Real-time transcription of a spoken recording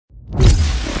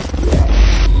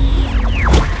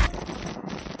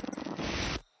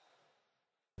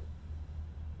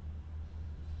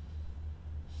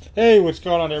Hey, what's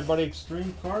going on, everybody?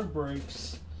 Extreme Card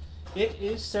Breaks. It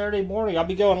is Saturday morning. I'll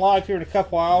be going live here in a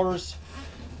couple hours.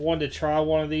 Wanted to try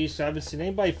one of these. I haven't seen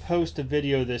anybody post a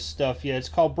video of this stuff yet. It's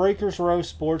called Breakers Rowe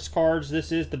Sports Cards.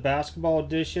 This is the basketball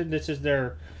edition. This is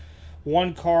their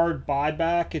one card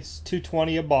buyback. It's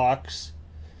 $2.20 a box.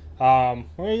 We're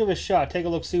gonna give it a shot. Take a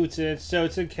look, see what's in it. So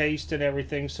it's encased and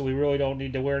everything, so we really don't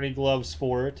need to wear any gloves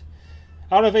for it.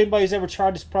 I don't know if anybody's ever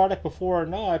tried this product before or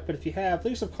not, but if you have,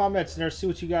 leave some comments in there, see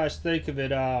what you guys think of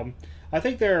it. I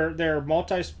think their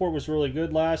multi-sport was really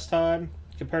good last time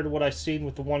compared to what I've seen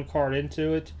with the one card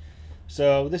into it.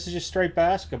 So this is just straight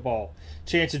basketball.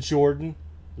 Chance of Jordan,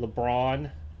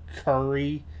 LeBron,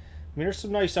 Curry. I mean, there's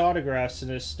some nice autographs in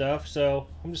this stuff. So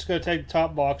I'm just going to take the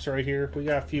top box right here. We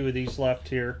got a few of these left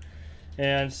here.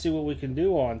 And see what we can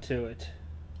do onto it.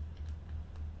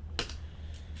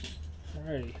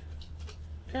 Alrighty.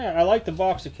 Yeah, I like the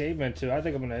box it came into. I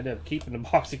think I'm going to end up keeping the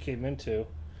box it came into.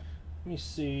 Let me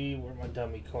see where my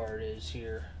dummy card is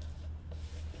here.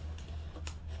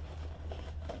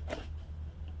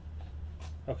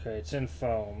 Okay, it's in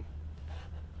foam.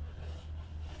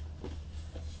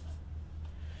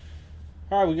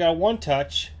 Alright, we got a one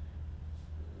touch.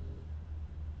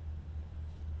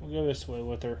 We'll go this way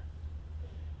with her.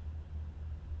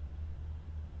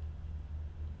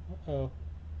 Uh-oh.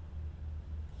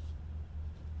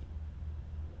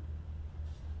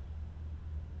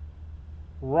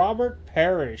 Robert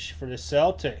Parrish for the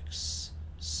Celtics.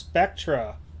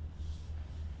 Spectra.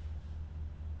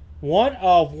 1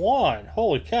 of 1.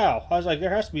 Holy cow. I was like, there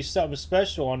has to be something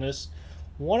special on this.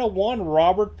 1 of 1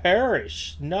 Robert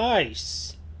Parrish.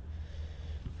 Nice.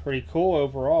 Pretty cool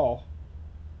overall.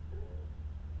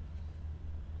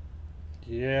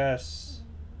 Yes.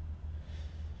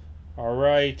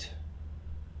 Alright.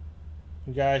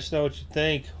 You guys know what you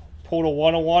think. Pulled a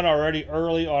 101 already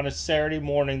early on a Saturday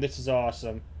morning. This is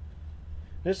awesome.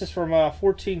 This is from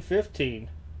 14-15.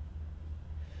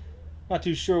 Not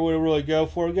too sure what to really go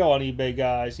for. Go on eBay,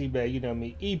 guys. eBay, you know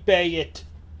me. eBay it.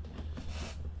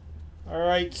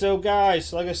 Alright, so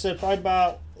guys, like I said, probably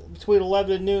about between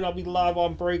 11 and noon, I'll be live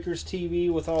on Breakers TV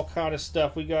with all kind of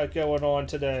stuff we got going on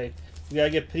today. We got to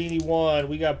get Panini 1.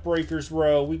 We got Breakers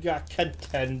Row. We got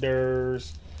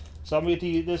Contenders. So I'm going to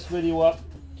get this video up.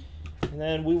 And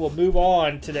then we will move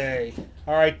on today.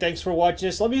 Alright, thanks for watching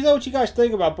this. Let me know what you guys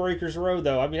think about Breakers Row,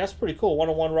 though. I mean, that's pretty cool.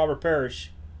 101 Robert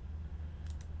Parrish.